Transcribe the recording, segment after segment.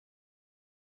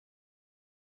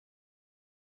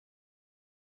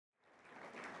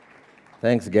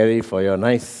Thanks, Gary, for your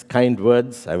nice, kind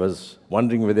words. I was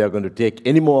wondering whether you're going to take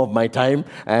any more of my time,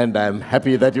 and I'm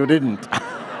happy that you didn't.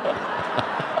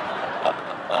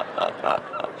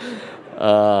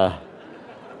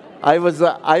 I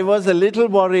was a little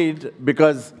worried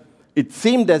because it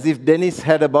seemed as if Dennis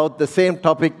had about the same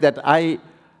topic that I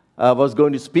was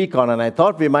going to speak on, and I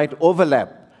thought we might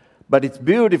overlap. But it's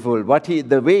beautiful.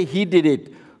 The way he did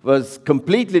it was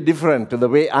completely different to the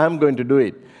way I'm going to do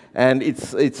it. And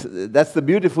that's the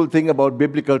beautiful thing about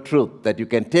biblical truth, that you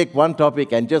can take one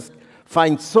topic and just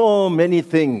find so many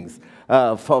things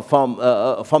from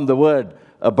the Word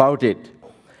about it.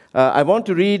 I want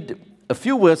to read a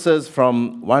few verses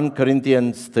from 1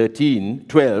 Corinthians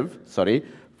 12,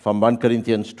 from 1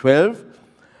 Corinthians 12.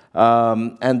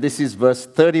 And this is verse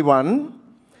 31.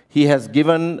 He has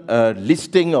given a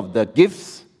listing of the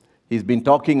gifts. He's been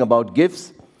talking about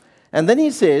gifts. And then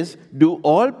he says, do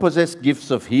all possess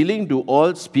gifts of healing? Do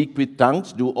all speak with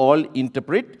tongues? Do all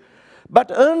interpret?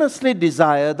 But earnestly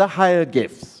desire the higher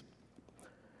gifts.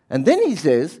 And then he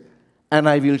says, and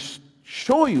I will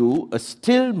show you a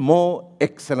still more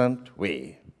excellent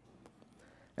way.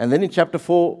 And then in chapter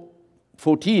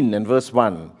 14 and verse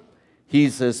 1, he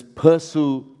says,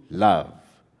 pursue love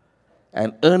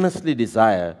and earnestly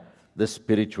desire the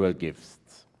spiritual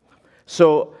gifts.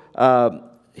 So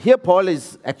here Paul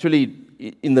is actually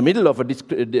in the middle of a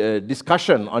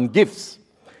discussion on gifts.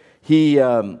 He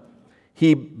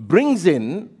brings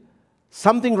in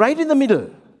something right in the middle,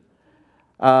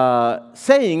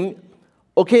 saying,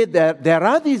 okay, there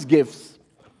are these gifts,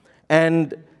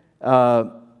 and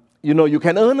you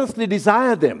can earnestly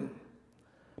desire them.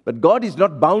 But God is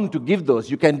not bound to give those.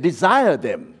 You can desire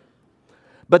them.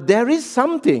 But there is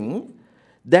something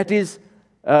that is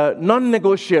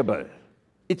non-negotiable.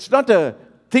 It's not a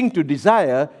thing to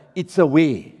desire, it's a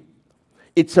way.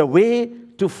 It's a way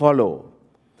to follow.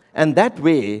 And that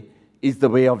way is the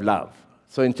way of love.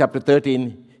 So in chapter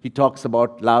 13, he talks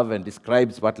about love and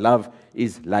describes what love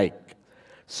is like.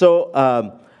 So,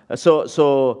 in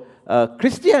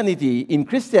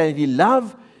Christianity,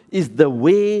 love is the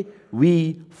way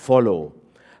we follow.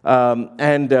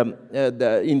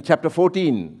 In chapter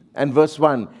 14 and verse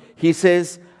 1, he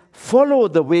says, follow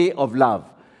the way of love.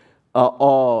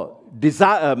 Or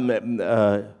desire.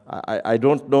 I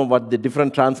don't know what the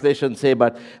different translations say,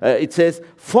 but it says,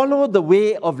 follow the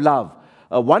way of love.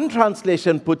 One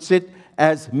translation puts it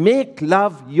as make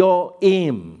love your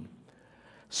aim.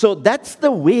 So that's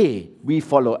the way we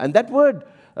follow. And that word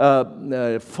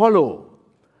follow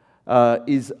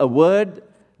is a word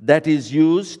that is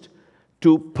used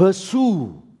to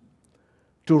pursue,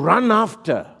 to run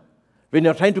after, when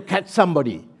you're trying to catch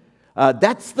somebody.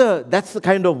 That's the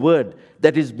kind of word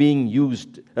that is being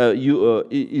used,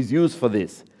 is used for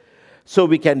this. So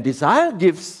we can desire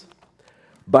gifts,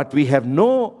 but we have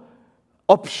no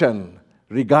option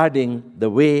regarding the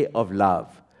way of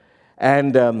love.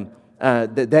 And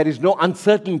there is no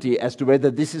uncertainty as to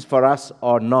whether this is for us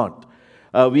or not.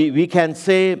 We can't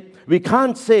say,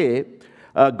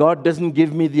 God doesn't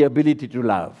give me the ability to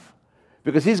love.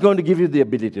 Because He's going to give you the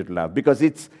ability to love, because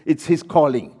it's His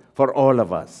calling for all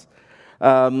of us.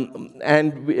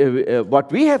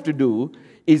 What we have to do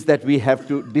is that we have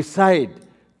to decide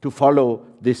to follow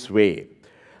this way.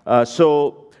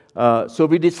 So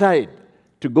we decide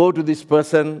to go to this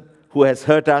person who has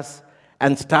hurt us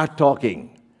and start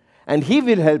talking. And he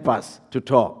will help us to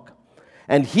talk.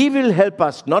 And he will help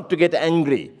us not to get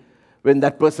angry when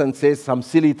that person says some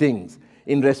silly things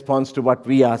in response to what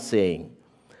we are saying.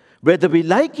 Whether we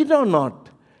like it or not,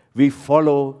 we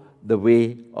follow the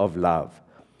way of love.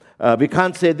 We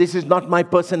can't say, this is not my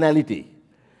personality.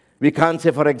 We can't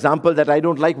say, for example, that I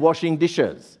don't like washing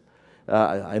dishes.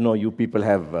 I know you people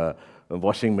have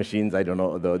washing machines. I don't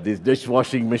know, these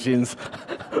dishwashing machines.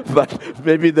 But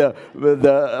maybe the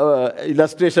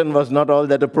illustration was not all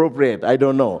that appropriate. I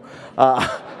don't know.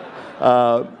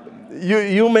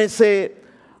 You may say,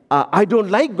 I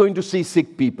don't like going to see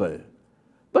sick people.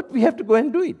 But we have to go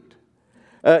and do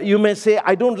it. You may say,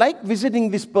 I don't like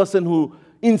visiting this person who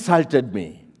insulted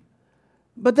me.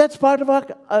 But that's part of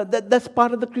that's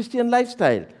part of the Christian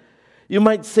lifestyle. You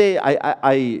might say,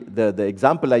 the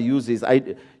example I use is,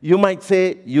 you might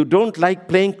say, you don't like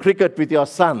playing cricket with your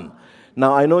son.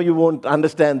 Now, I know you won't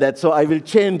understand that, so I will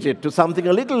change it to something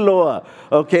a little lower,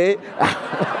 okay?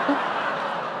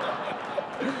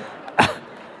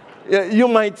 You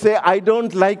might say, I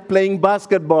don't like playing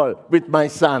basketball with my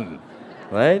son,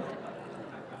 right?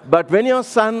 But when your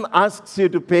son asks you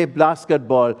to play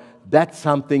basketball, that's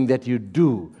something that you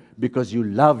do because you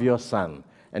love your son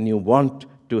and you want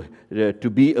to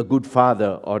be a good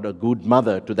father or a good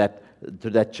mother to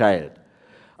that child.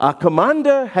 Our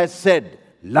commander has said,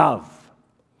 love.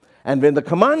 And when the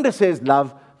commander says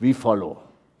love, we follow.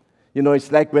 You know,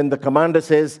 it's like when the commander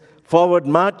says, forward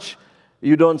march,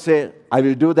 you don't say, I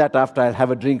will do that after I'll have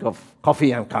a drink of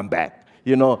coffee and come back.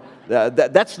 You know,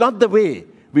 that's not the way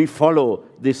we follow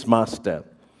this master.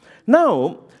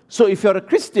 Now, so if you're a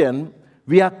Christian,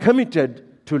 we are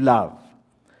committed to love.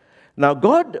 Now,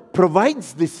 God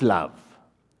provides this love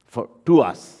to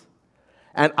us,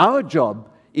 and our job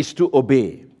is to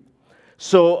obey.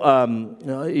 So,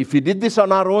 if we did this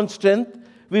on our own strength,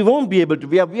 we won't be able to.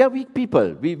 We are weak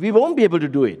people. We won't be able to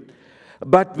do it.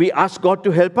 But we ask God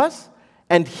to help us,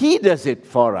 and He does it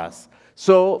for us.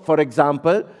 So, for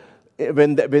example,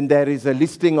 when there is a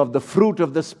listing of the fruit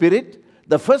of the Spirit,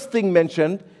 the first thing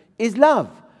mentioned is love.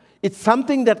 It's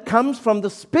something that comes from the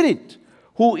Spirit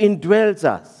who indwells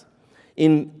us.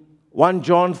 In 1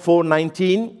 John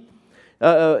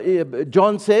 4:19,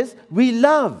 John says, we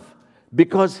love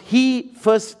because He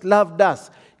first loved us.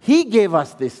 He gave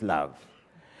us this love.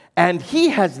 And He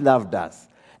has loved us.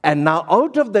 And now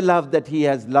out of the love that He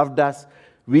has loved us,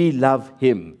 we love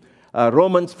Him.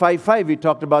 Romans 5:5, we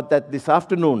talked about that this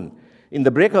afternoon in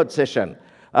the breakout session.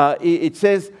 It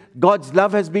says, God's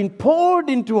love has been poured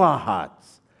into our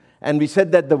hearts. And we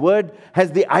said that the word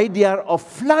has the idea of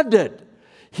flooded.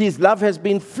 His love has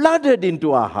been flooded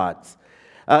into our hearts.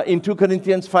 In 2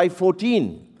 Corinthians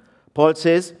 5:14, Paul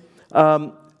says,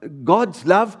 God's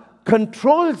love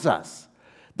controls us.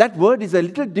 That word is a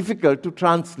little difficult to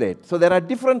translate. So there are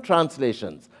different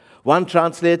translations. One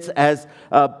translates as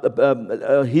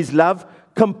His love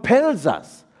compels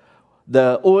us.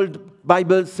 The old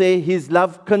Bibles say His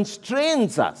love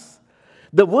constrains us.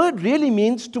 The word really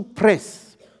means to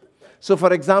press. So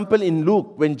for example, in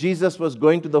Luke, when Jesus was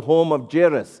going to the home of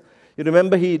Jairus, you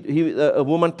remember a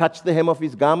woman touched the hem of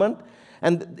His garment,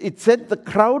 and it said the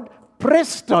crowd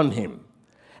pressed on Him.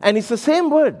 And it's the same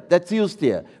word that's used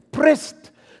here,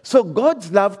 pressed. So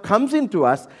God's love comes into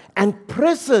us and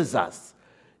presses us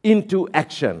into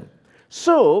action.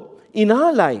 So in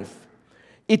our life,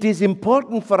 it is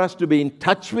important for us to be in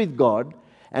touch with God,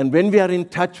 and when we are in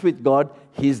touch with God,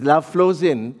 His love flows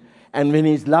in, and when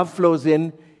His love flows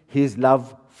in, His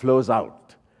love flows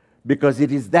out, because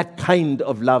it is that kind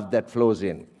of love that flows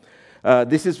in.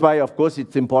 This is why, of course,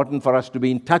 it's important for us to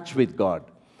be in touch with God.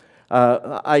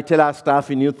 I tell our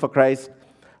staff in Youth for Christ,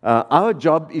 our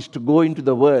job is to go into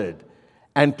the world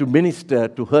and to minister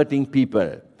to hurting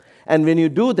people. And when you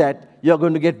do that, you're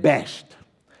going to get bashed.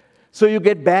 So you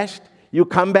get bashed, you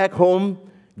come back home,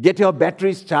 get your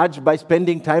batteries charged by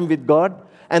spending time with God,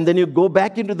 and then you go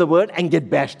back into the world and get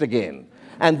bashed again.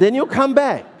 And then you come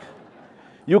back.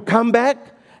 You come back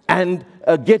and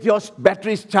get your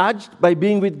batteries charged by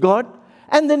being with God,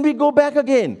 and then we go back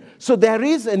again. So there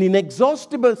is an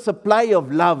inexhaustible supply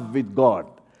of love with God.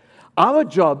 Our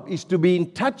job is to be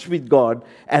in touch with God,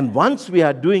 and once we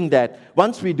are doing that,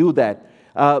 once we do that,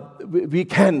 we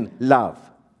can love.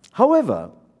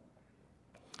 However,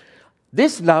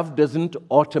 this love doesn't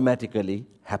automatically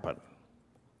happen.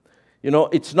 You know,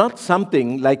 it's not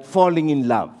something like falling in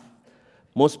love.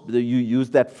 You use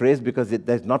that phrase because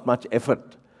there's not much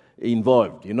effort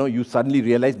involved. You know, you suddenly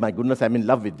realize, my goodness, I'm in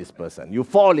love with this person. You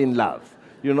fall in love,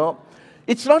 you know.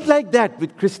 It's not like that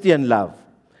with Christian love.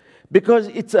 Because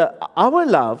our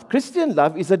love, Christian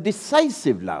love, is a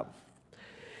decisive love.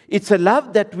 It's a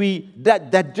love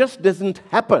that just doesn't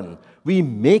happen. We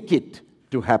make it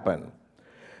to happen.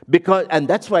 And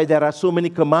that's why there are so many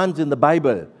commands in the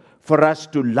Bible for us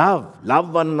to love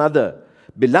one another.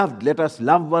 Beloved, let us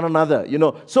love one another. You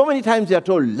know, so many times we are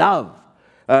told love.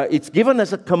 It's given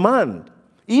as a command,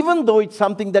 even though it's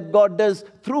something that God does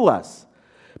through us.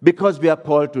 Because we are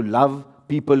called to love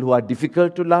people who are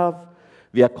difficult to love.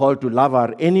 We are called to love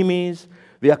our enemies.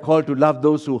 We are called to love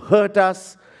those who hurt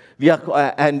us.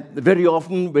 And very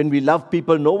often when we love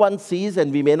people no one sees,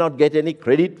 and we may not get any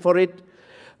credit for it.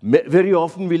 Very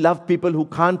often we love people who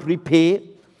can't repay.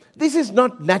 This is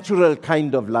not natural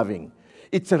kind of loving.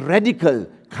 It's a radical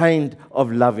kind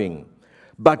of loving.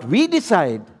 But we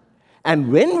decide, and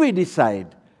when we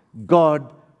decide,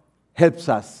 God helps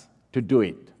us to do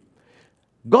it.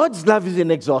 God's love is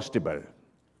inexhaustible.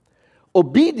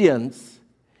 Obedience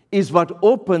is what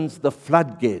opens the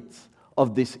floodgates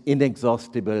of this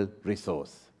inexhaustible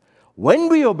resource. When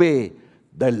we obey,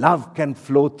 the love can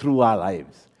flow through our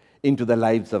lives into the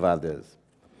lives of others.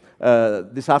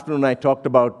 This afternoon I talked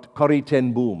about Corrie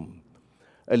ten Boom,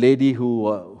 a lady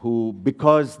who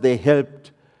because they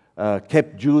helped,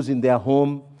 kept Jews in their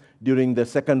home during the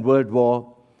Second World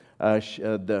War,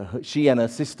 she and her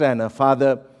sister and her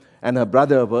father and her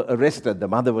brother were arrested. The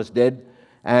mother was dead,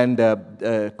 And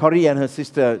Corrie and her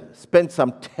sister spent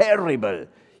some terrible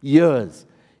years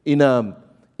in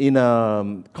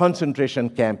a concentration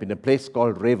camp in a place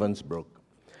called Ravensbrück.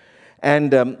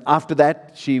 And after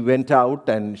that, she went out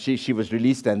and she was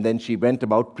released, and then she went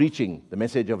about preaching the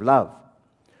message of love.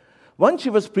 Once she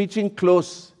was preaching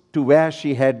close to where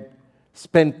she had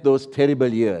spent those terrible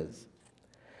years.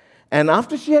 And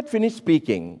after she had finished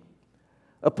speaking,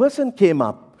 a person came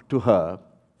up to her,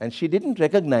 and she didn't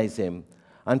recognize him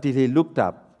until he looked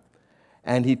up,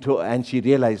 and she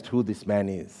realized who this man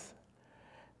is.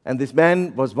 And this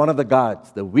man was one of the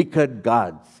guards, the wicked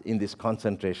guards in this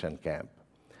concentration camp.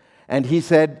 And he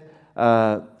said,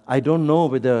 I don't know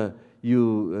whether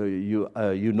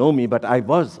you know me, but I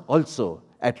was also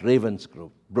at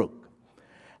Ravensbrück.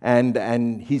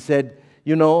 And he said,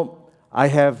 you know, I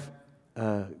have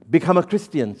become a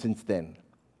Christian since then.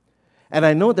 And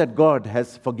I know that God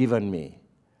has forgiven me.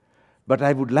 But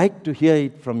I would like to hear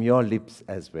it from your lips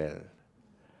as well.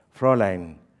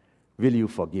 Fräulein, will you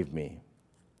forgive me?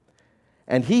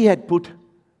 And he had put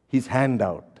his hand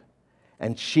out,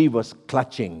 and she was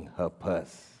clutching her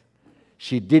purse.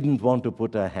 She didn't want to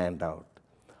put her hand out.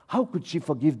 How could she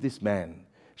forgive this man?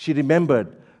 She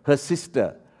remembered her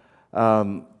sister,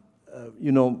 all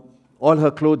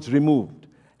her clothes removed,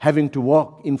 having to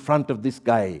walk in front of this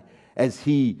guy as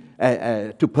he,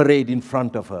 to parade in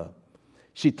front of her.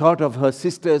 She thought of her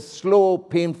sister's slow,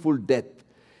 painful death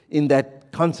in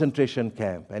that concentration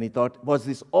camp, and he thought, was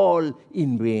this all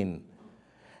in vain?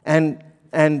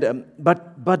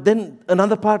 But then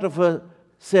another part of her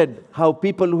said how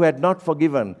people who had not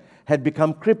forgiven had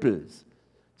become cripples,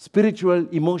 spiritual,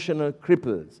 emotional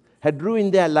cripples, had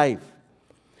ruined their life.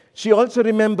 She also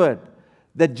remembered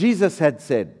that Jesus had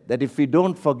said that if we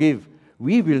don't forgive,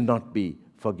 we will not be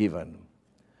forgiven.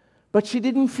 But she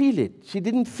didn't feel it. She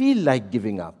didn't feel like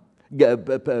giving up,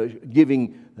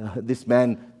 giving this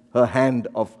man her hand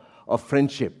of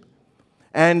friendship.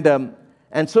 And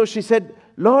so she said,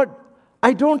 Lord,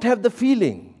 I don't have the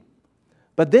feeling.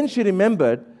 But then she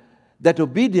remembered that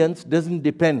obedience doesn't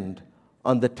depend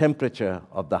on the temperature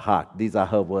of the heart. These are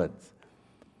her words.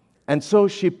 And so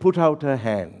she put out her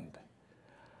hand.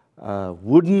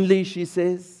 Woodenly, she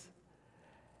says,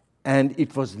 and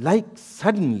it was like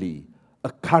suddenly a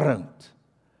current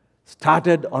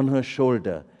started on her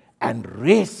shoulder and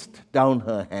raced down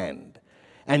her hand.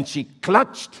 And she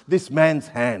clutched this man's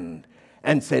hand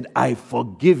and said, I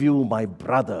forgive you, my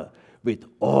brother, with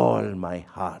all my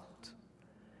heart.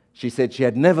 She said she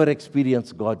had never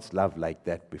experienced God's love like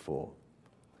that before.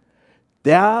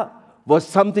 There was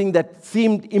something that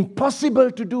seemed impossible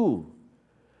to do.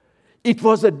 It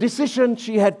was a decision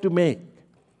she had to make.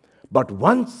 But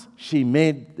once she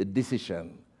made the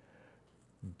decision,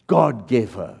 God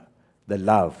gave her the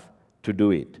love to do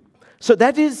it. So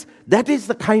that is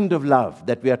the kind of love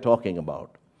that we are talking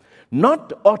about.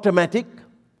 Not automatic.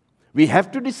 We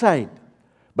have to decide.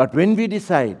 But when we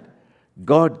decide,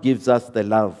 God gives us the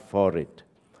love for it.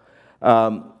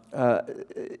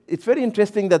 It's very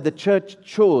interesting that the church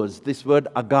chose this word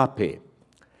agape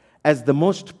as the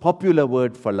most popular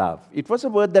word for love. It was a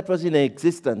word that was in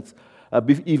existence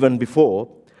even before.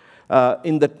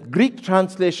 In the Greek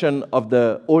translation of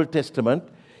the Old Testament,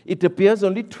 it appears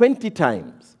only 20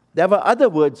 times. There were other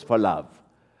words for love.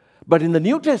 But in the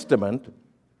New Testament,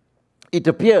 it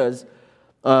appears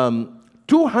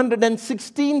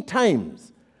 216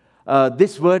 times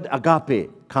this word agape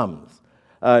comes.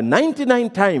 99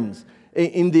 times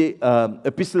in the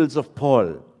epistles of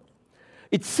Paul.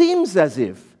 It seems as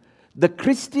if the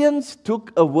Christians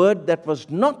took a word that was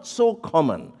not so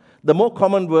common. The more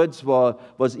common words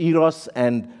was eros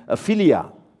and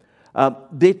philia.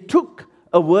 They took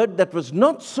a word that was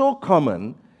not so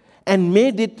common and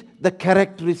made it the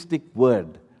characteristic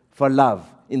word for love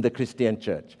in the Christian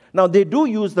church. Now, they do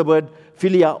use the word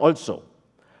philia also,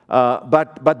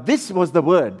 but this was the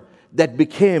word that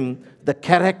became the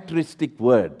characteristic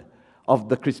word of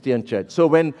the Christian church. So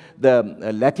when the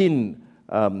Latin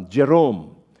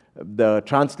Jerome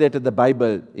translated the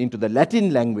Bible into the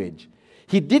Latin language,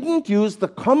 he didn't use the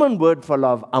common word for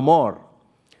love, amor.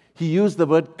 He used the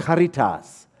word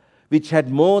caritas, which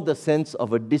had more the sense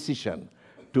of a decision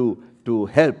to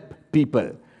help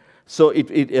people. So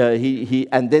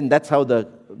and then that's how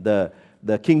the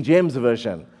King James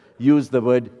Version used the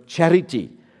word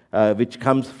charity, which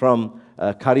comes from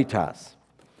caritas.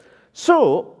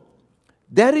 So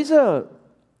there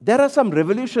are some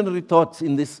revolutionary thoughts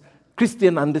in this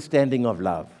Christian understanding of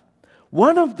love.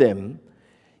 One of them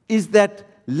is that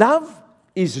love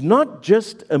is not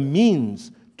just a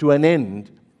means to an end,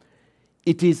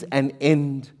 it is an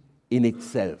end in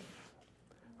itself.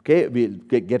 Okay, we'll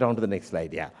get on to the next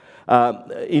slide, yeah.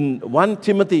 In 1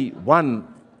 Timothy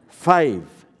 1:5,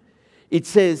 it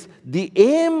says, the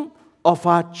aim of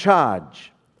our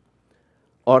charge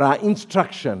or our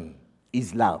instruction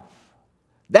is love.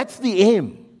 That's the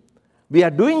aim. We are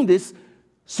doing this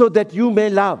so that you may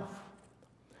love.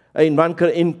 In 1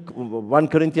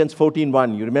 Corinthians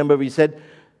 14:1, you remember we said,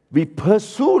 we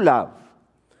pursue love.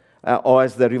 Or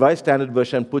as the Revised Standard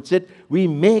Version puts it, we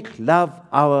make love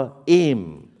our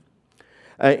aim.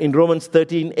 In Romans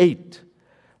 13:8,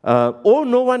 owe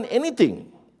no one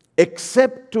anything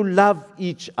except to love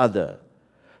each other.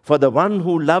 For the one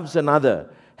who loves another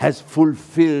has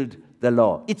fulfilled the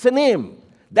law. It's an aim.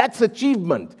 That's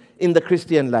achievement in the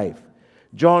Christian life.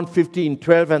 John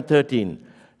 15:12 and 13,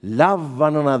 love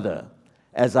one another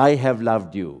as I have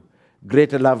loved you.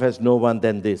 Greater love has no one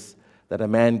than this, that a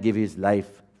man give his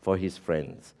life for his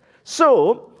friends.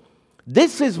 So,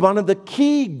 this is one of the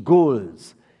key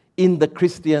goals in the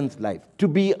Christian's life, to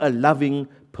be a loving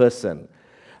person.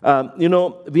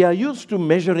 We are used to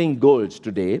measuring goals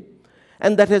today,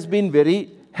 and that has been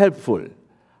very helpful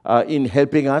in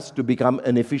helping us to become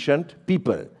an efficient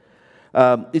people.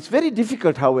 It's very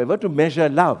difficult, however, to measure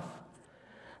love.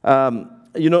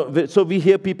 So we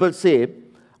hear people say,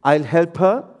 I'll help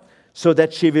her so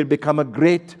that she will become a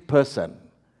great person.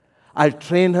 I'll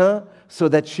train her so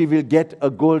that she will get a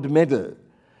gold medal.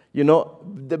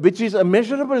 Which is a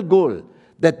measurable goal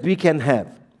that we can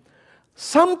have.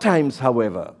 Sometimes,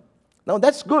 however, now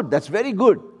that's good, that's very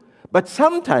good, but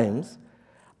sometimes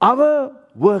our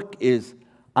work is,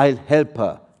 I'll help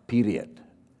her, period.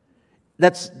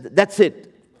 That's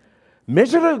it.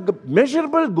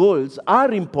 Measurable goals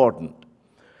are important.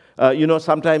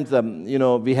 Sometimes,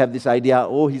 we have this idea,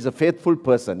 oh, he's a faithful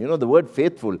person. The word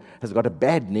faithful has got a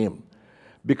bad name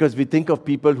because we think of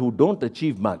people who don't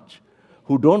achieve much,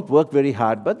 who don't work very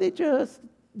hard, but they just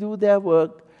do their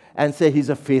work and say he's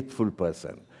a faithful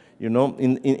person.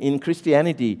 In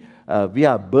Christianity, we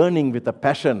are burning with a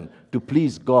passion to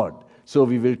please God. So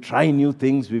we will try new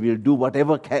things, we will do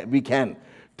whatever we can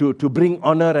to bring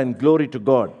honor and glory to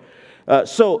God.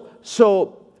 So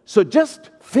just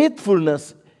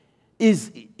faithfulness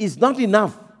is not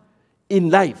enough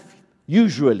in life,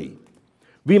 usually.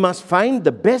 We must find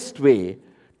the best way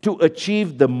to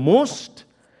achieve the most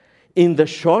in the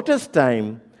shortest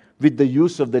time with the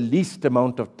use of the least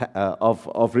amount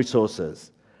of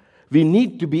resources. We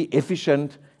need to be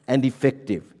efficient and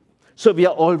effective. So we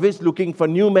are always looking for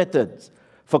new methods,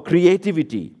 for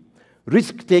creativity.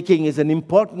 Risk-taking is an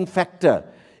important factor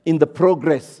in the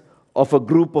progress of a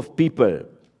group of people.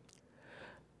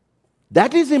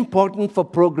 That is important for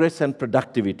progress and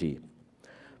productivity.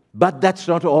 But that's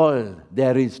not all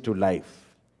there is to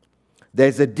life.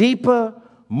 There's a deeper,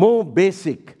 more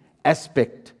basic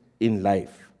aspect in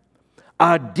life.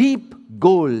 Our deep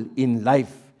goal in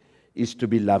life is to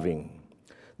be loving.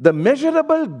 The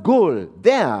measurable goal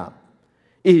there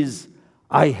is,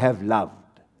 I have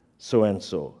loved so and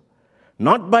so.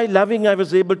 Not by loving I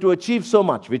was able to achieve so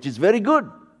much, which is very good.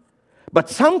 But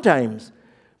sometimes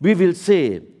we will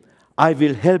say, I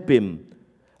will help him.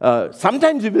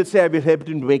 Sometimes we will say, I will help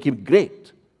him to make him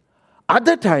great.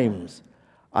 Other times,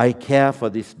 I care for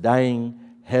this dying,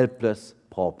 helpless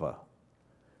pauper.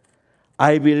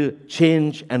 I will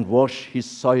change and wash his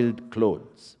soiled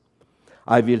clothes.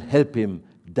 I will help him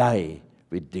die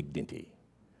with dignity.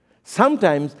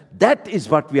 Sometimes that is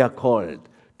what we are called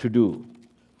to do.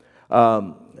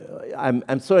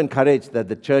 I'm so encouraged that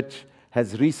the church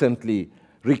has recently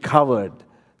recovered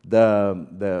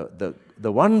the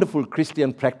wonderful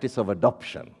Christian practice of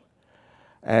adoption.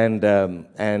 And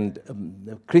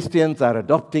Christians are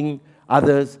adopting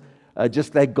others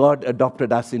just like God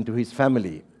adopted us into his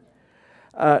family.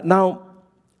 Now,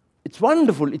 it's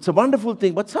wonderful. It's a wonderful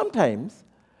thing. But sometimes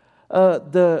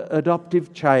the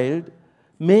adoptive child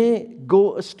may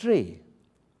go astray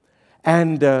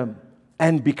and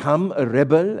become a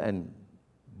rebel and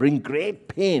bring great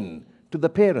pain to the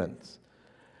parents.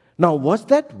 Now, was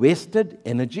that wasted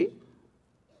energy?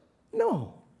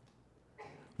 No.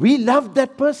 We loved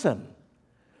that person.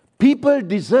 People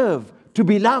deserve to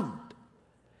be loved.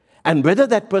 And whether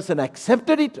that person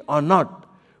accepted it or not,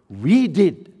 we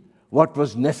did what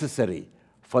was necessary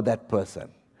for that person.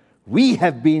 We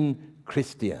have been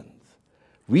Christians.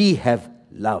 We have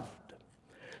loved.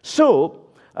 So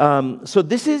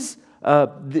this is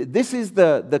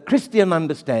the Christian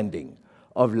understanding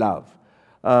of love.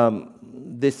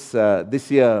 This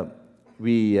year,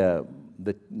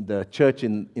 the church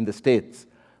in the States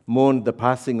mourned the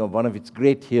passing of one of its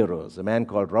great heroes, a man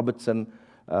called Robertson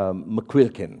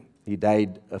McQuilkin. He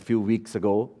died a few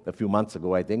months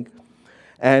ago, I think.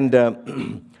 And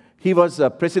He was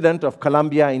president of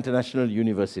Columbia International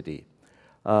University,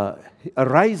 a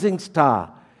rising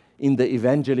star in the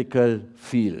evangelical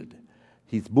field.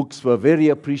 His books were very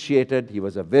appreciated. He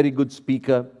was a very good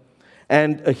speaker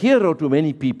and a hero to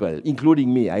many people,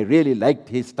 including me. I really liked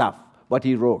his stuff, what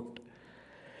he wrote.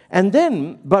 And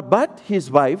then, but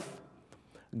his wife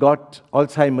got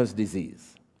Alzheimer's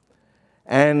disease.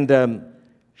 And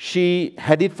she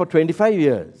had it for 25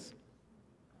 years.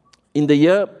 In the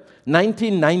year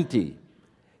 1990,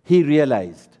 he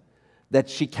realized that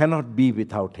she cannot be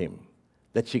without him,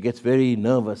 that she gets very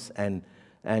nervous and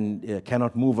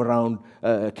cannot move around,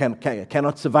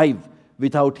 cannot survive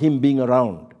without him being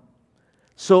around.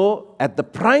 So, at the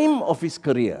prime of his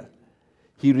career,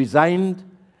 he resigned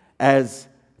as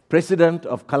president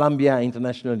of Columbia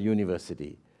International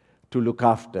University to look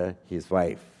after his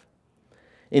wife.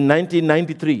 In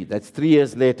 1993, that's 3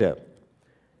 years later,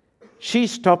 she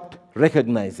stopped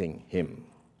recognizing him.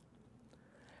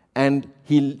 And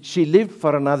she lived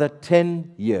for another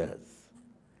 10 years.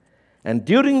 And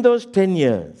during those 10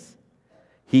 years,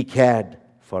 he cared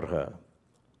for her.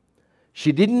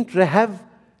 She didn't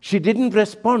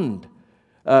respond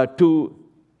to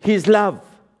his love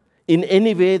in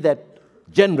any way that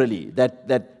generally,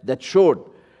 that showed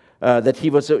that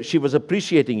she was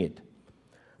appreciating it.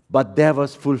 But there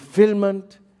was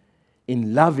fulfillment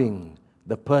in loving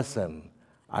the person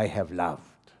I have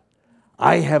loved.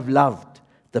 I have loved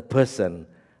the person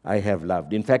I have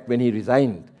loved. In fact, when he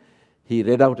resigned, he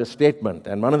read out a statement,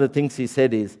 and one of the things he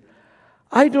said is,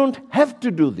 I don't have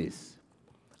to do this.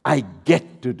 I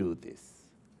get to do this.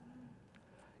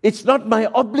 It's not my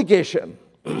obligation.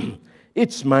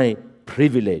 It's my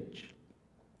privilege.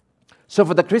 So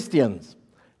for the Christians,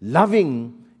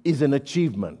 loving is an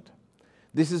achievement.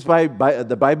 This is why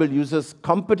the Bible uses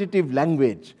competitive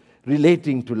language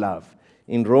relating to love.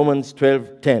 In Romans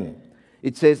 12:10,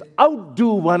 it says,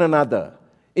 outdo one another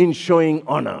in showing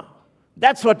honor.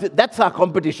 That's our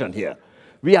competition here.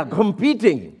 We are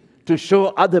competing to show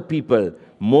other people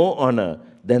more honor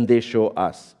than they show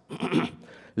us.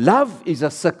 Love is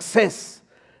a success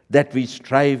that we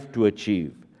strive to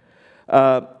achieve.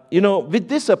 With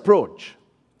this approach,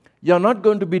 you're not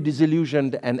going to be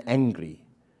disillusioned and angry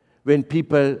when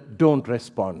people don't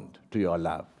respond to your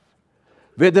love.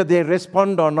 Whether they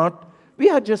respond or not, we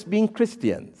are just being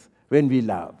Christians when we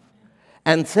love.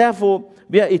 And therefore,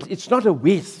 it's not a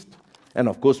waste. And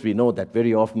of course, we know that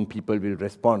very often people will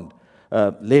respond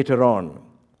later on.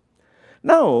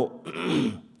 Now,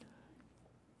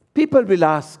 people will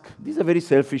ask, this is a very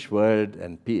selfish world,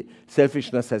 and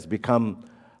selfishness has become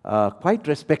quite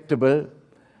respectable.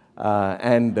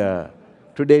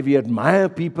 Today we admire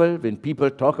people. When people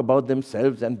talk about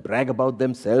themselves and brag about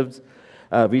themselves,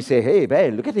 we say, hey,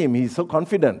 man, look at him, he's so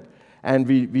confident. And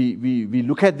we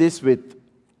look at this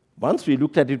once we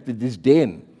looked at it with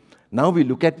disdain, now we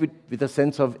look at it with a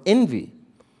sense of envy.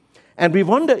 And we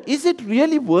wonder, is it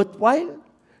really worthwhile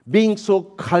being so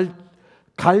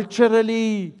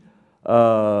culturally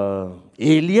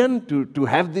alien to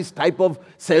have this type of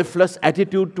selfless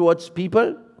attitude towards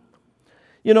people?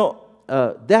 There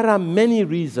are many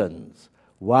reasons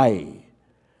why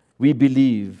we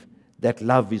believe that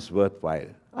love is worthwhile.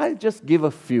 I'll just give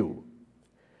a few.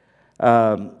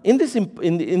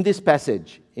 In this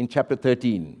passage, in chapter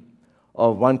 13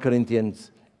 of 1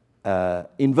 Corinthians,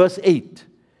 in verse 8,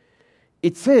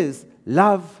 it says,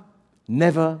 love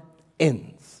never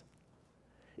ends.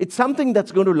 It's something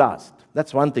that's going to last.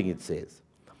 That's one thing it says.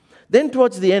 Then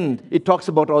towards the end, it talks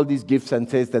about all these gifts and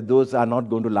says that those are not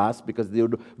going to last because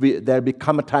there'll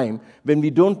become a time when we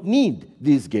don't need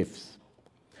these gifts.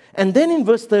 And then in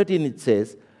verse 13 it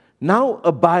says, now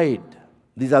abide,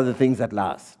 these are the things that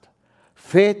last,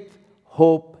 faith,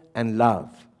 hope, and love.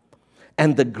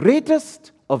 And the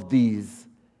greatest of these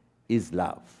is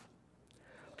love.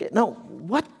 Okay, now,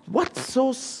 what's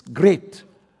so great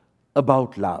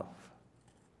about love?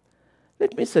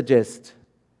 Let me suggest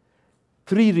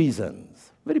 3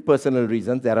 reasons, very personal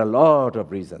reasons. There are a lot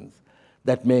of reasons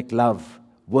that make love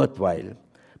worthwhile.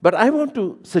 But I want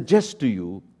to suggest to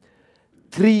you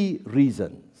 3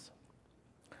 reasons.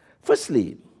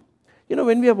 Firstly,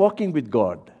 when we are walking with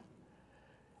God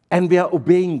and we are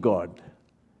obeying God,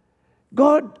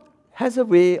 God has a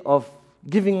way of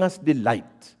giving us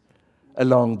delight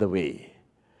along the way.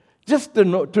 Just to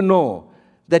know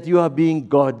that you are being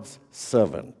God's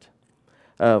servant.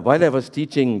 While I was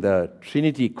teaching the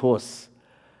Trinity course,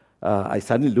 I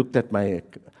suddenly looked at my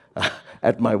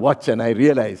watch and I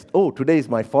realized, today is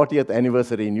my 40th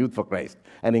anniversary in Youth for Christ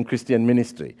and in Christian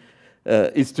ministry.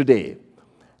 Is today.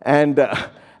 And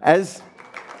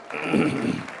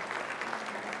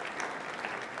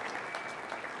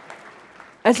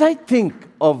As I think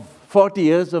of 40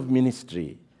 years of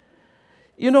ministry,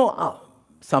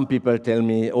 some people tell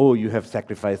me, oh, you have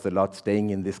sacrificed a lot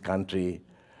staying in this country.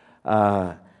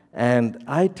 And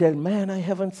I tell, man, I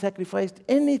haven't sacrificed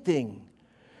anything.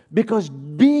 Because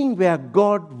being where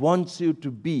God wants you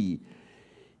to be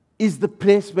is the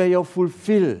place where you're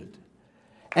fulfilled.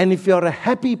 And if you're a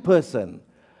happy person,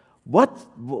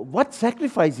 what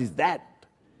sacrifice is that,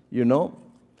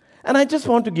 And I just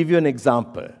want to give you an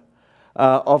example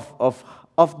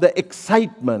of the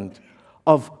excitement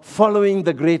of following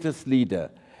the greatest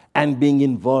leader and being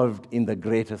involved in the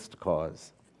greatest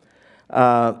cause.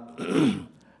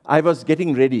 I was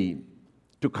getting ready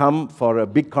to come for a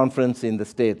big conference in the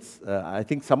States. I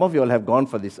think some of you all have gone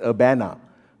for this Urbana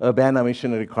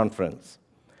Missionary Conference.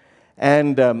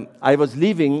 And I was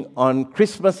leaving on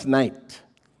Christmas night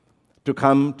to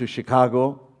come to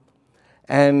Chicago.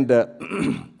 And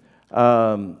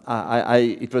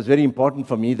it was very important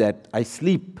for me that I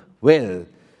sleep well,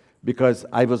 because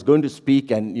I was going to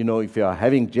speak, and, if you are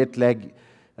having jet lag,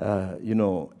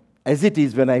 as it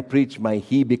is when I preach, my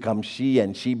he becomes she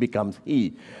and she becomes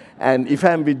he. And if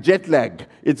I'm with jet lag,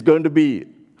 it's going to be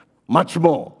much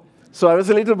more. So I was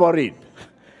a little worried.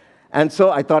 And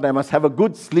so I thought I must have a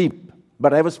good sleep.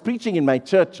 But I was preaching in my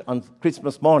church on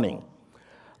Christmas morning.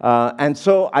 And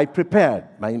so I prepared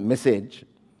my message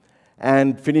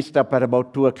and finished up at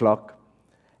about 2 o'clock.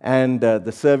 And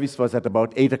the service was at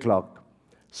about 8 o'clock.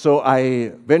 So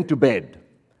I went to bed.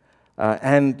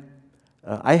 And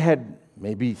I had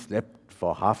maybe slept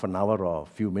for half an hour or a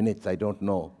few minutes, I don't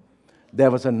know. There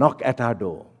was a knock at our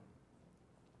door.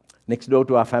 Next door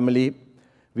to our family,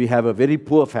 we have a very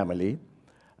poor family.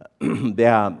 They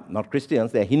are not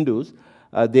Christians, they are Hindus.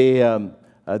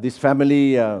 This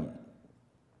family,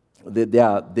 they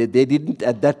didn't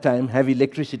at that time have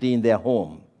electricity in their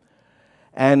home.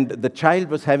 And the child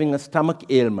was having a stomach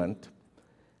ailment,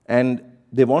 and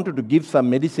they wanted to give some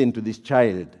medicine to this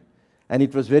child. And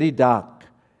it was very dark.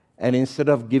 And instead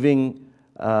of giving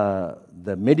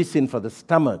the medicine for the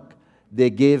stomach, they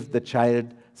gave the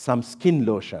child some skin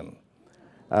lotion.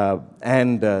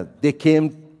 And they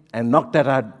came and knocked at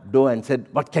our door and said,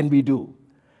 what can we do?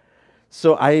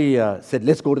 So I said,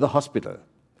 let's go to the hospital.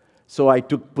 So I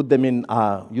put them in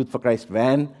our Youth for Christ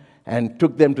van and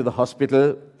took them to the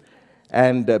hospital.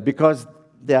 And because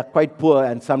they are quite poor,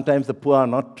 and sometimes the poor are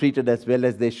not treated as well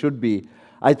as they should be,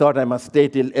 I thought I must stay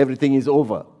till everything is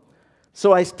over.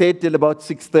 So I stayed till about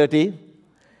 6:30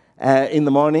 in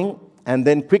the morning, and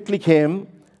then quickly came,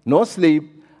 no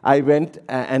sleep. I went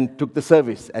and took the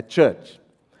service at church.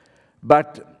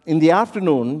 But in the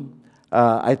afternoon,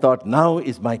 I thought, now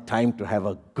is my time to have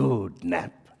a good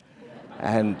nap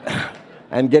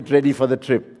and get ready for the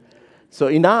trip. So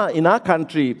in our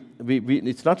country,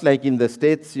 it's not like in the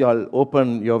States you all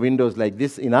open your windows like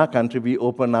this. In our country, we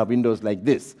open our windows like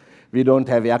this. We don't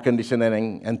have air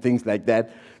conditioning and things like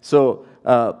that. So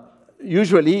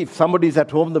usually, if somebody's at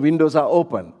home, the windows are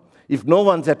open. If no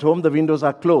one's at home, the windows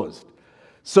are closed.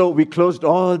 So we closed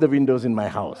all the windows in my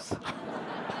house,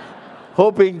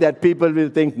 hoping that people will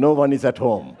think no one is at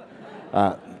home.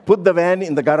 Put the van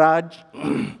in the garage,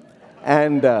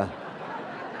 and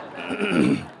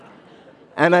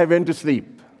I went to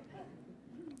sleep.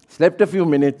 Slept a few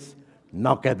minutes,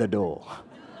 knock at the door.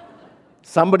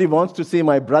 Somebody wants to see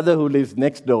my brother who lives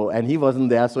next door, and he wasn't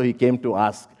there, so he came to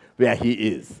ask where he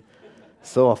is.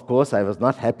 So, of course, I was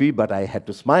not happy, but I had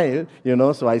to smile,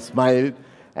 so I smiled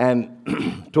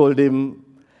and told him,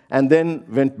 and then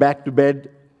went back to bed.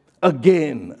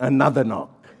 Again, another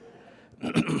knock.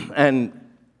 And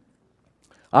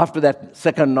after that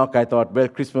second knock, I thought, well,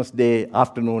 Christmas Day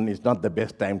afternoon is not the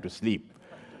best time to sleep.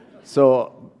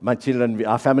 So my children,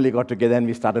 our family got together and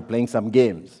we started playing some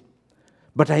games.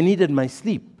 But I needed my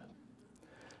sleep.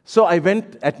 So I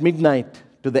went at midnight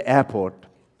to the airport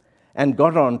and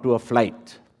got on to a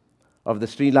flight of the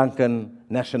Sri Lankan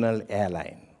National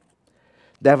Airline.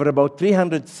 There were about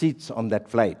 300 seats on that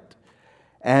flight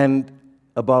and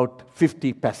about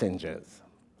 50 passengers,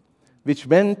 which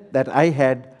meant that I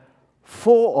had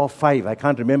 4 or 5, I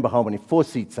can't remember how many, 4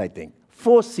 seats, I think,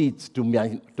 4 seats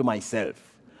to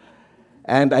myself.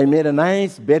 And I made a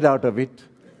nice bed out of it.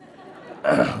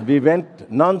 We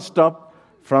went non-stop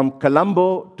from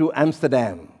Colombo to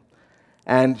Amsterdam.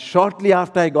 And shortly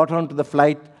after I got onto the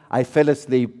flight, I fell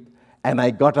asleep, and I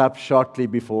got up shortly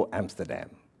before Amsterdam.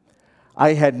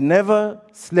 I had never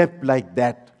slept like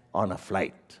that on a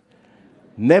flight.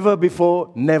 Never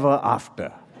before, never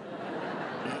after.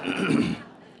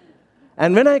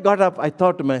 And when I got up, I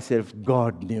thought to myself,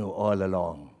 God knew all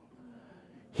along.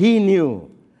 He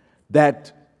knew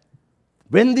that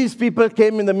when these people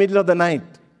came in the middle of the night,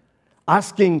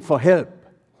 asking for help,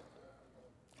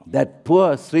 that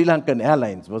poor Sri Lankan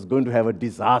Airlines was going to have a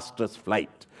disastrous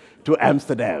flight to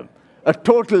Amsterdam. A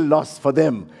total loss for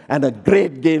them and a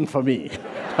great gain for me.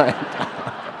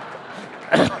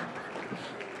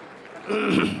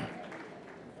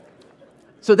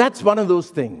 So that's one of those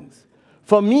things.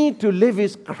 For me to live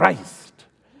is Christ.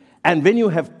 And when you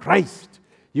have Christ,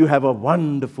 you have a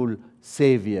wonderful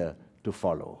Savior to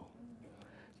follow.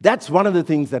 That's one of the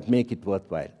things that make it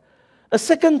worthwhile. A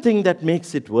second thing that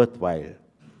makes it worthwhile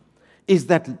is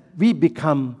that we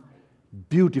become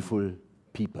beautiful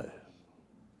people.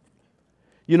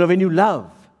 You know, when you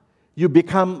love, you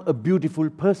become a beautiful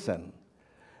person.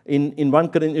 In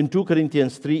 2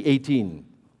 Corinthians 3:18,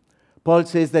 Paul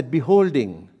says that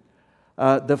beholding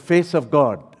the face of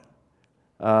God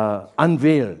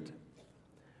unveiled,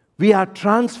 we are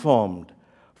transformed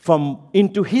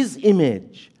into His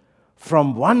image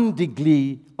from one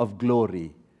degree of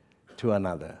glory to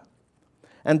another.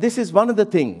 And this is one of the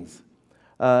things.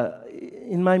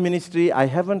 In my ministry, I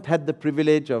haven't had the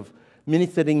privilege of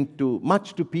ministering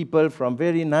much to people from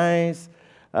very nice,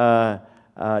 I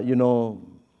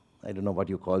don't know what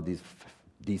you call these,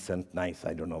 decent, nice,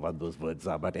 I don't know what those words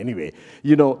are, but anyway,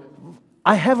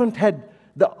 I haven't had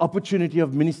the opportunity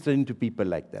of ministering to people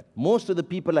like that. Most of the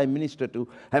people I minister to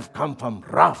have come from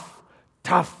rough,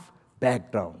 tough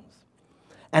backgrounds.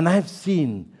 And I've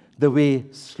seen the way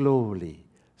slowly,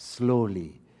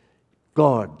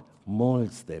 God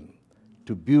molds them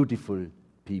to beautiful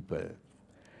people.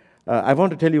 I want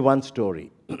to tell you one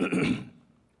story.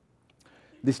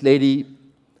 This lady,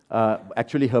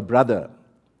 actually her brother,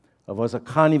 was a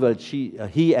carnival.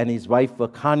 He and his wife were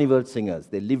carnival singers.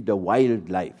 They lived a wild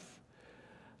life.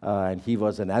 And he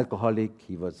was an alcoholic.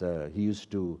 He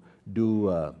used to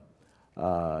do,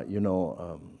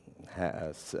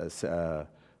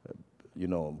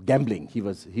 gambling. He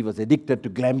was addicted to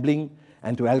gambling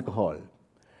and to alcohol.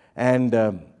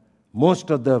 And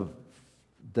most of the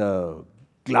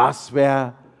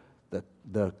glassware,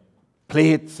 the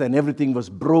plates and everything was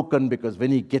broken, because when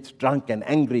he gets drunk and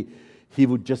angry, he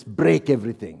would just break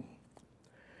everything.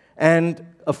 And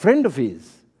a friend of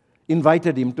his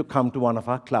invited him to come to one of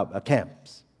our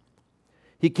camps.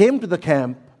 He came to the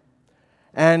camp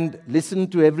and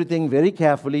listened to everything very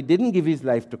carefully, didn't give his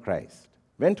life to Christ,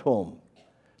 went home,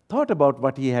 thought about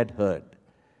what he had heard,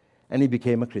 and he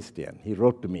became a Christian. He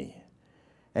wrote to me,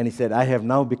 and he said, I have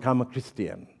now become a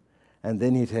Christian. And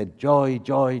then he said, joy,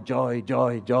 joy, joy,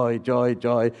 joy, joy, joy,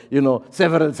 joy.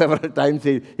 Several times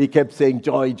he kept saying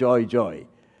joy, joy, joy.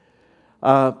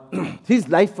 His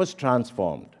life was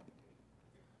transformed.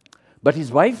 But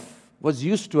his wife was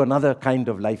used to another kind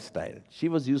of lifestyle. She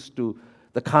was used to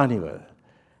the carnival.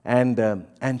 And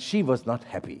she was not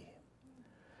happy.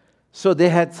 So they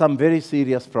had some very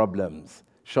serious problems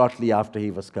shortly after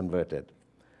he was converted.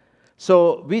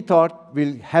 So we thought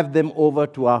we'll have them over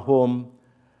to our home.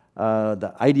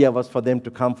 The idea was for them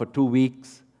to come for 2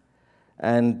 weeks,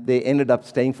 and they ended up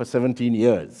staying for 17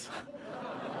 years.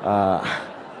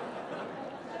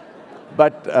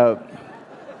 But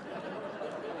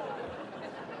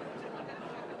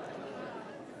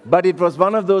it was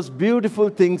one of those beautiful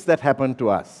things that happened to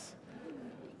us,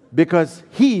 because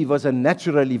he was a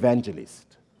natural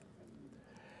evangelist,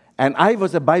 and I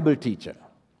was a Bible teacher.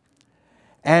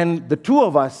 And the two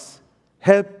of us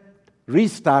helped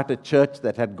restart a church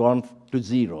that had gone to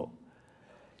zero.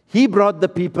 He brought the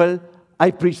people,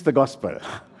 I preached the gospel,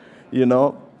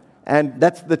 and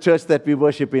that's the church that we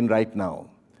worship in right now.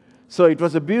 So it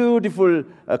was a beautiful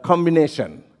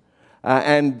combination.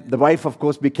 And the wife, of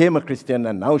course, became a Christian,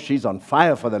 and now she's on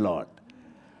fire for the Lord.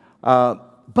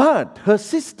 But her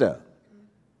sister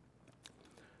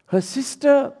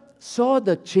saw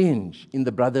the change in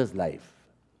the brother's life.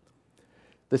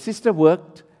 The sister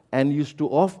worked and used to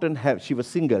often she was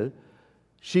single,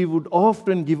 she would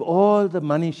often give all the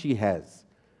money she has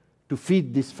to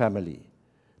feed this family,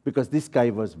 because this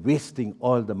guy was wasting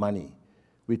all the money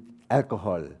with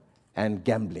alcohol and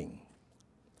gambling.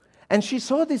 And she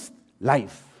saw this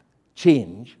life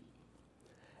change,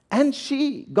 and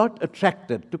she got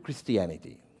attracted to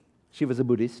Christianity. She was a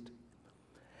Buddhist.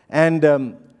 And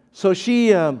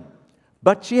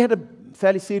but she had a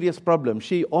fairly serious problem.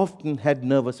 She often had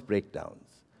nervous breakdowns.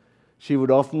 She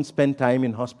would often spend time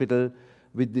in hospital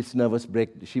with this nervous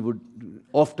she would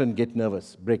often get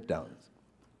nervous breakdowns.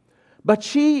 But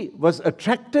she was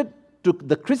attracted to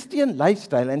the Christian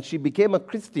lifestyle, and she became a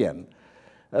Christian.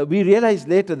 We realized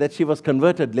later that she was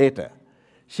converted later.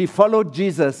 She followed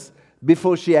Jesus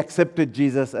before she accepted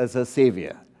Jesus as her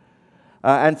Savior.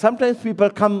 And sometimes people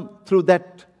come through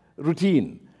that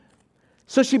routine.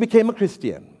 So she became a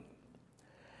Christian.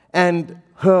 And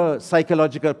her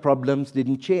psychological problems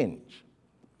didn't change.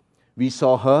 We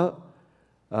saw her,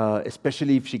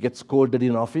 especially if she gets scolded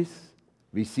in office,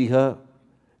 we see her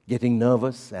getting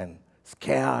nervous and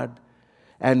scared.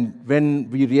 And when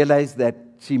we realized that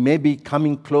she may be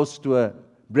coming close to a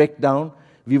breakdown,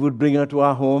 we would bring her to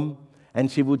our home, and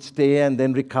she would stay and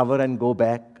then recover and go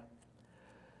back.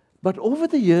 But over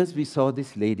the years, we saw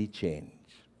this lady change.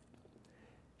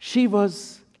 She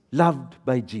was loved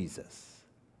by Jesus,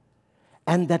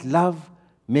 and that love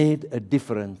made a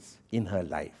difference in her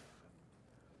life.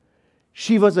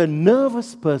 She was a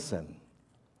nervous person,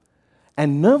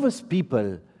 and nervous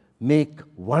people make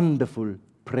wonderful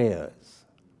prayers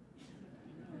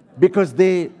because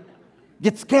they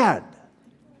get scared.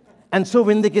 And so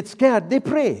when they get scared, they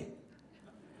pray.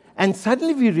 And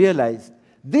suddenly we realized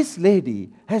this lady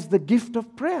has the gift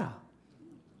of prayer.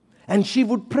 And she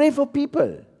would pray for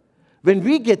people. When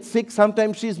we get sick,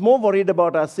 sometimes she's more worried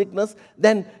about our sickness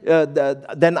than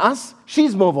us.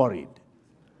 She's more worried.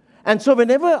 And so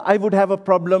whenever I would have a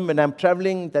problem, when I'm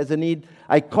traveling, there's a need,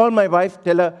 I call my wife,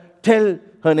 tell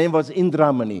her name was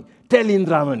Indramani, tell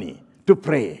Indramani to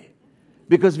pray.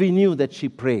 Because we knew that she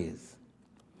prays.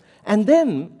 And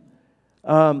then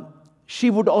she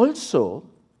would also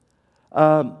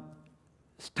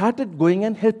started going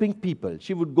and helping people.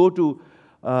 She would go to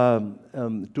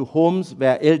homes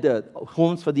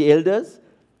homes for the elders,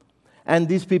 and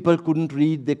these people couldn't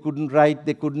read, they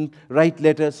couldn't write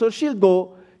letters. So she'll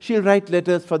go, she'll write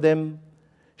letters for them,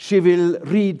 she will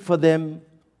read for them,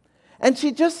 and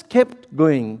she just kept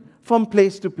going from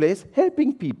place to place,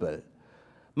 helping people.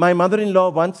 My mother-in-law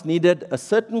once needed a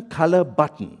certain color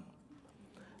button,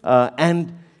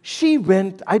 and she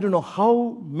went, I don't know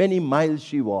how many miles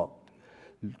she walked,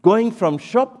 going from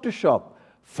shop to shop,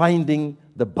 finding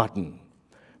the button.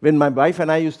 When my wife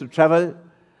and I used to travel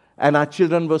and our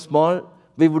children were small,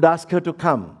 we would ask her to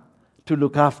come to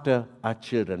look after our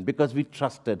children because we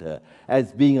trusted her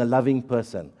as being a loving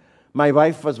person. My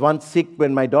wife was once sick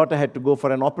when my daughter had to go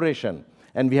for an operation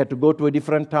and we had to go to a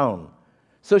different town.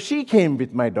 So she came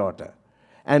with my daughter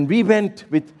and we went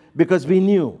because we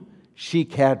knew she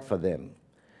cared for them.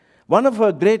 One of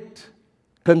her great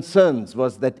concerns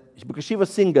was that because she was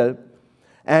single,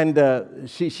 and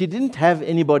she didn't have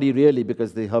anybody really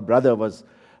because her brother was,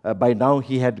 by now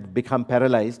he had become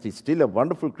paralyzed. He's still a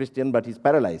wonderful Christian, but he's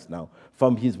paralyzed now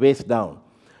from his waist down.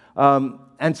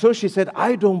 And so she said,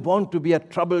 I don't want to be a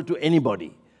trouble to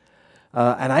anybody.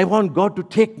 And I want God to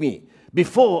take me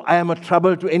before I am a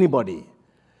trouble to anybody.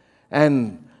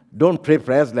 And don't pray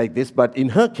prayers like this, but in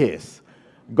her case,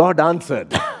 God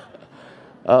answered.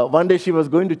 One day she was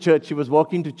going to church, she was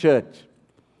walking to church,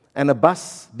 and a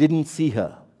bus didn't see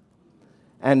her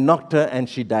and knocked her, and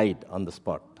she died on the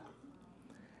spot.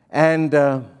 And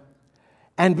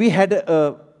we had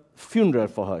a funeral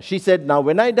for her. She said, now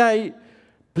when I die,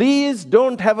 please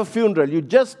don't have a funeral. You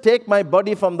just take my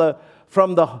body from the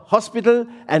hospital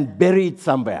and bury it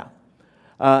somewhere.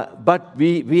 But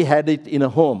we had it in a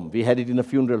home. We had it in a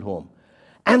funeral home.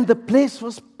 And the place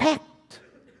was packed.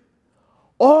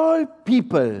 All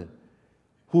people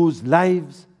whose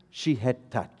lives she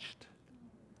had touched.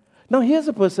 Now here's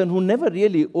a person who never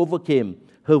really overcame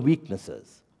her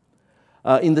weaknesses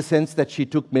in the sense that she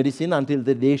took medicine until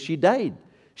the day she died.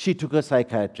 She took a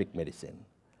psychiatric medicine.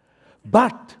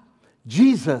 But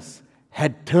Jesus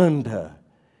had turned her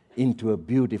into a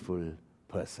beautiful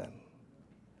person.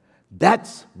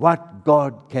 That's what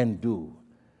God can do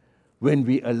when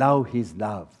we allow His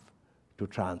love to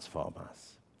transform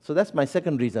us. So that's my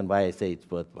second reason why I say it's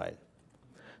worthwhile.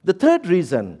 The third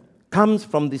reason comes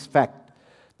from this fact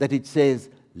that it says,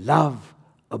 love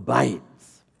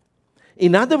abides.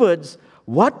 In other words,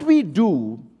 what we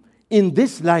do in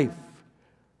this life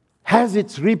has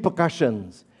its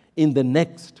repercussions in the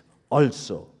next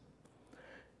also.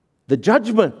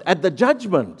 At the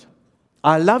judgment,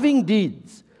 our loving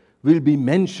deeds will be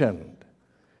mentioned.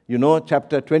 You know,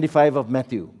 chapter 25 of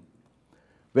Matthew,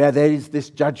 where there is this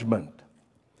judgment.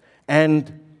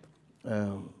 And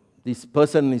this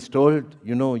person is told,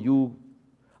 you know,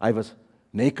 I was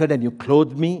naked and you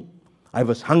clothed me. I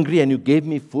was hungry and you gave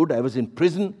me food. I was in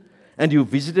prison and you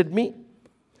visited me.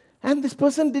 And this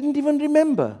person didn't even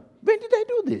remember. When did I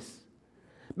do this?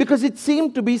 Because it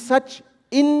seemed to be such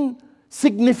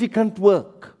insignificant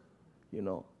work, you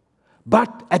know.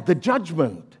 But at the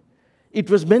judgment, it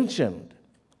was mentioned.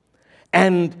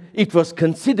 And it was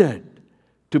considered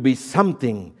to be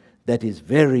something that is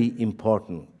very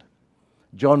important.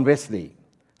 John Wesley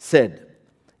said,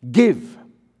 give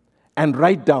and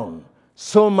write down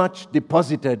so much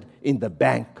deposited in the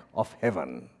bank of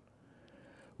heaven.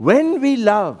 When we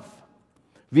love,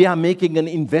 we are making an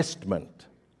investment.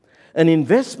 An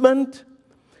investment,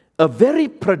 a very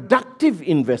productive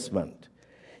investment,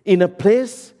 in a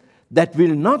place that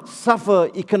will not suffer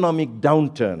economic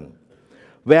downturn,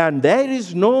 where there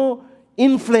is no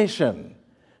inflation,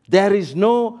 there is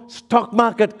no stock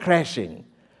market crashing.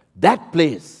 That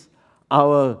place,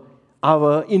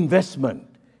 our investment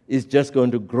is just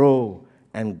going to grow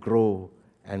and grow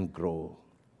and grow.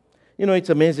 You know, it's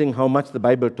amazing how much the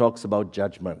Bible talks about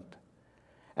judgment,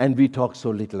 and we talk so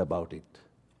little about it.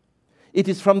 It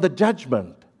is from the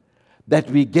judgment that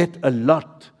we get a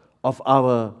lot of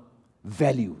our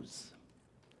values.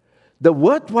 The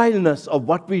worthwhileness of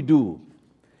what we do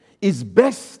is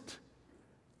best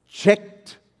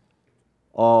checked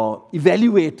or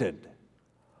evaluated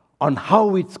on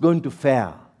how it's going to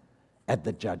fare at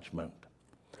the judgment.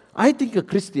 I think a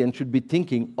Christian should be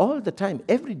thinking all the time,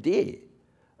 every day,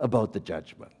 about the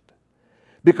judgment.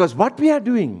 Because what we are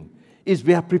doing is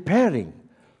we are preparing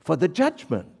for the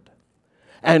judgment.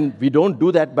 And we don't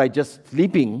do that by just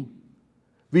sleeping.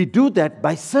 We do that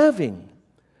by serving.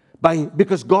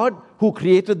 Because God, who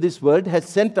created this world, has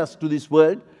sent us to this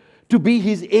world to be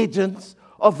His agents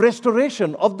of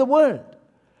restoration of the world.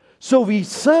 So we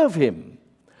serve Him.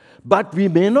 But we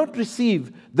may not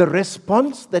receive the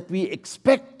response that we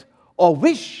expect or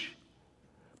wish.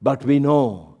 But we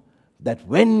know that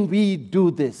when we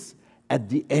do this, at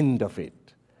the end of it,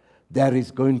 there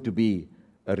is going to be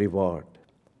a reward.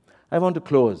 I want to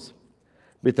close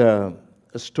with a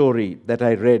story that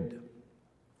I read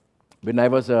when I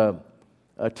was a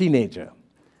teenager.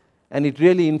 And it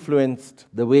really influenced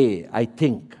the way I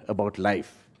think about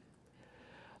life.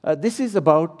 This is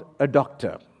about a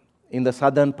doctor in the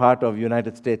southern part of the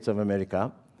United States of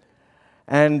America.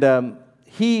 And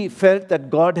he felt that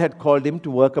God had called him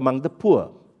to work among the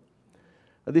poor.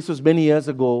 This was many years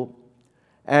ago.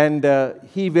 And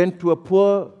he went to a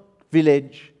poor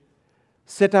village,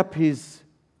 set up his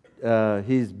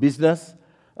business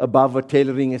above a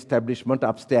tailoring establishment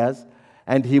upstairs,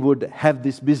 and he would have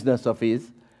this business of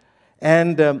his.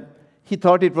 And he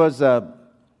thought it was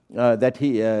that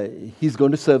he's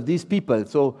going to serve these people.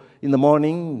 So in the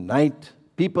morning, night,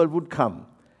 people would come,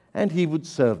 and he would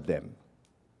serve them.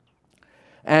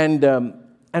 And by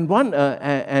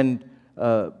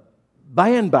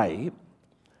and by,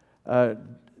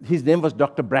 his name was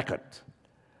Dr. Brackett.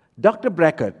 Dr.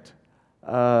 Brackett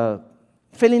fell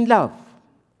in love,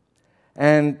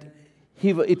 and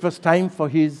it was time for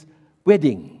his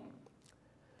wedding.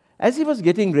 As he was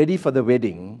getting ready for the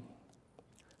wedding,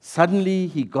 suddenly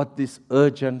he got this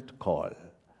urgent call.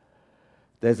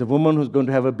 There's a woman who's going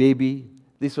to have a baby.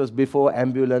 This was before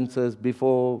ambulances,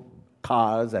 before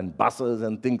cars and buses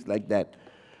and things like that.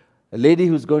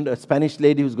 A Spanish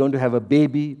lady who's going to have a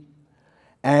baby,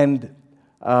 and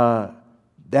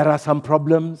there are some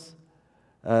problems,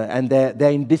 and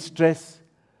they're in distress.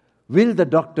 Will the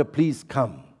doctor please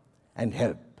come and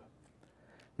help?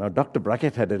 Now, Dr.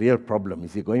 Brackett had a real problem.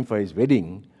 Is he going for his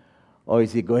wedding, or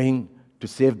is he going to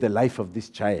save the life of this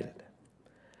child?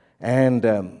 And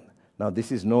now,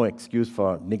 this is no excuse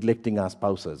for neglecting our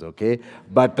spouses, okay?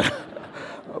 But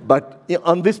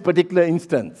on this particular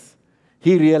instance,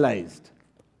 he realized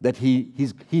that he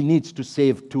needs to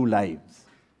save 2 lives.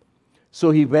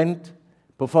 So he went,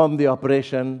 performed the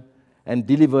operation, and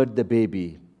delivered the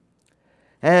baby.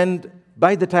 And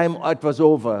by the time it was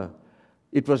over,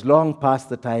 it was long past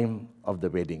the time of the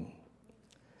wedding.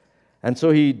 And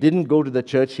so he didn't go to the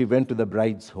church, he went to the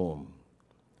bride's home.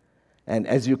 And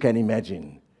as you can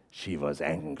imagine, she was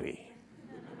angry.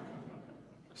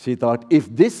 She thought,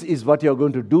 if this is what you're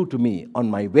going to do to me on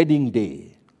my wedding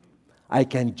day, I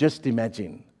can just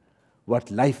imagine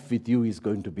what life with you is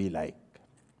going to be like.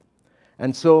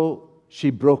 And so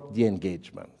she broke the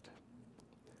engagement.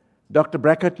 Dr.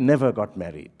 Brackett never got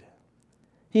married.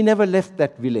 He never left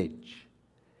that village.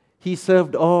 He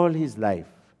served all his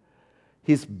life.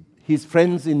 His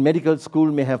friends in medical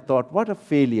school may have thought, what a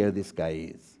failure this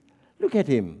guy is. Look at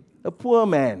him, a poor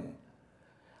man,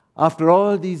 after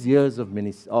all these years of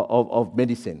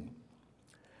medicine.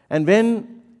 And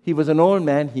when he was an old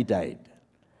man, he died.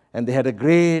 And they had a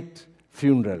great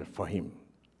funeral for him.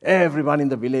 Everyone in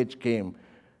the village came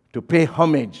to pay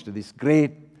homage to this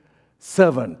great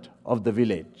servant of the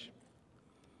village.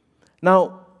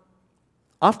 Now,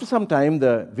 after some time,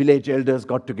 the village elders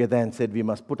got together and said, we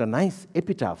must put a nice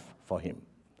epitaph for him.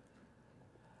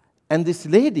 And this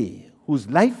lady, whose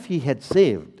life he had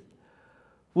saved,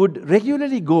 would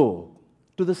regularly go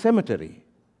to the cemetery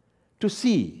to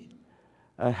see,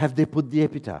 have they put the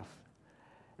epitaph?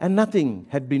 And nothing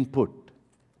had been put.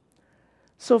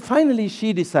 So finally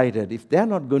she decided, if they're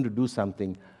not going to do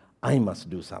something, I must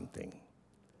do something.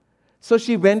 So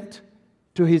she went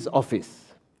to his office,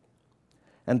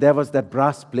 and there was that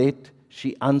brass plate.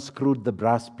 She unscrewed the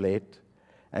brass plate,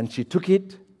 and she took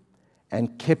it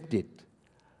and kept it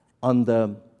on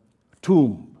the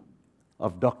tomb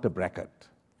of Dr. Brackett.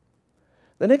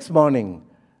 The next morning,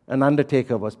 an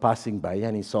undertaker was passing by,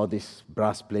 and he saw this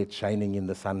brass plate shining in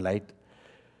the sunlight,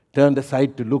 turned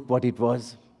aside to look what it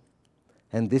was,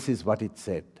 and this is what it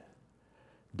said: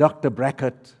 Dr.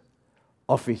 Brackett,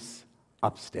 office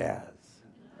upstairs.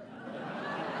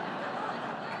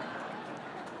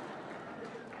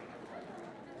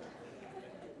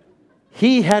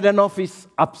 He had an office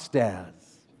upstairs.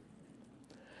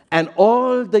 And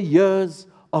all the years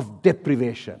of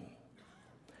deprivation,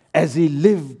 as he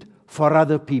lived for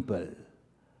other people,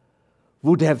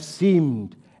 would have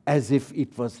seemed as if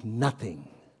it was nothing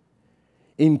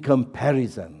in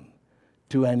comparison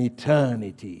to an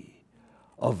eternity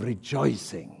of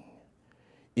rejoicing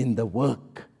in the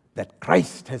work that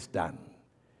Christ has done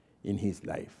in his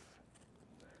life.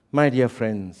 My dear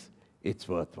friends, it's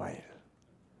worthwhile.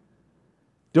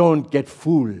 Don't get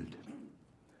fooled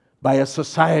by a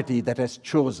society that has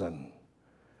chosen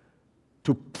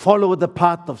to follow the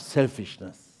path of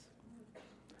selfishness.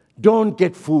 Don't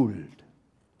get fooled.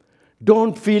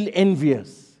 Don't feel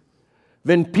envious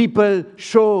when people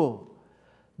show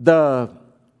the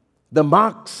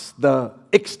marks, the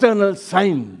external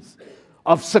signs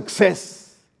of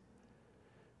success.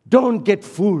 Don't get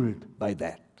fooled by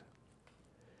that.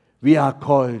 We are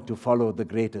called to follow the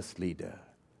greatest leader,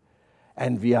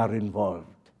 and we are involved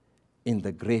in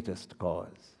the greatest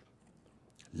cause.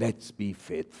 Let's be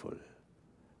faithful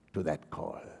to that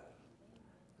call.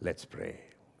 Let's pray.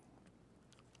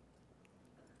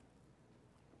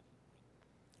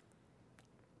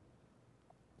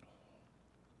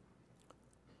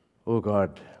 Oh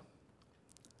God,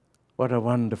 what a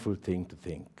wonderful thing to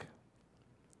think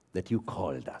that you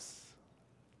called us.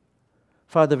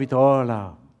 Father, with all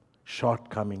our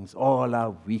shortcomings, all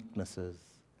our weaknesses,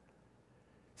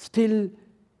 still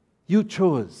you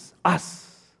chose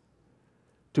us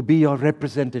to be your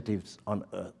representatives on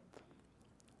earth.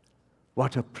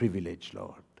 What a privilege,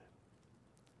 Lord.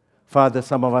 Father,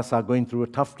 some of us are going through a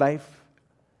tough life,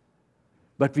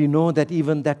 but we know that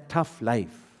even that tough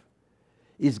life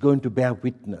is going to bear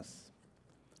witness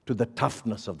to the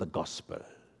toughness of the gospel,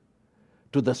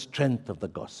 to the strength of the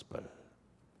gospel.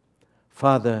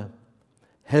 Father,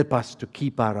 help us to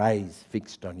keep our eyes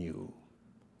fixed on you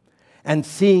and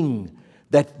seeing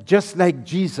that just like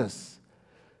Jesus,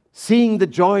 seeing the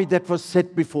joy that was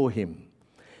set before him,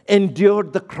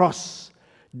 endured the cross,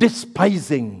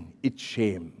 despising its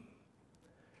shame,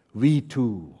 we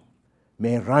too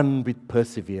may run with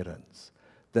perseverance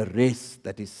the race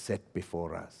that is set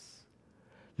before us,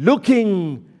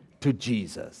 looking to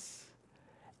Jesus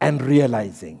and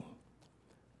realizing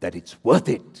that it's worth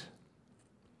it.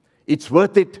 It's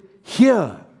worth it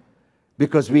here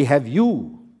because we have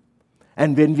you.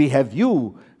 And when we have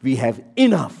you, we have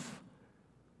enough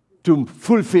to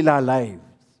fulfill our lives.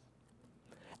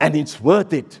 And it's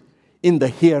worth it in the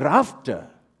hereafter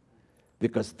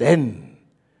because then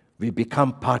we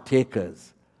become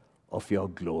partakers of your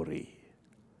glory.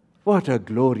 What a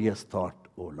glorious thought,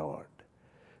 O Lord.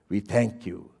 We thank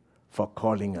you for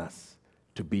calling us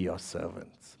to be your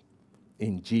servants.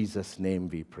 In Jesus' name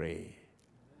we pray.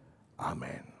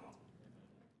 Amen.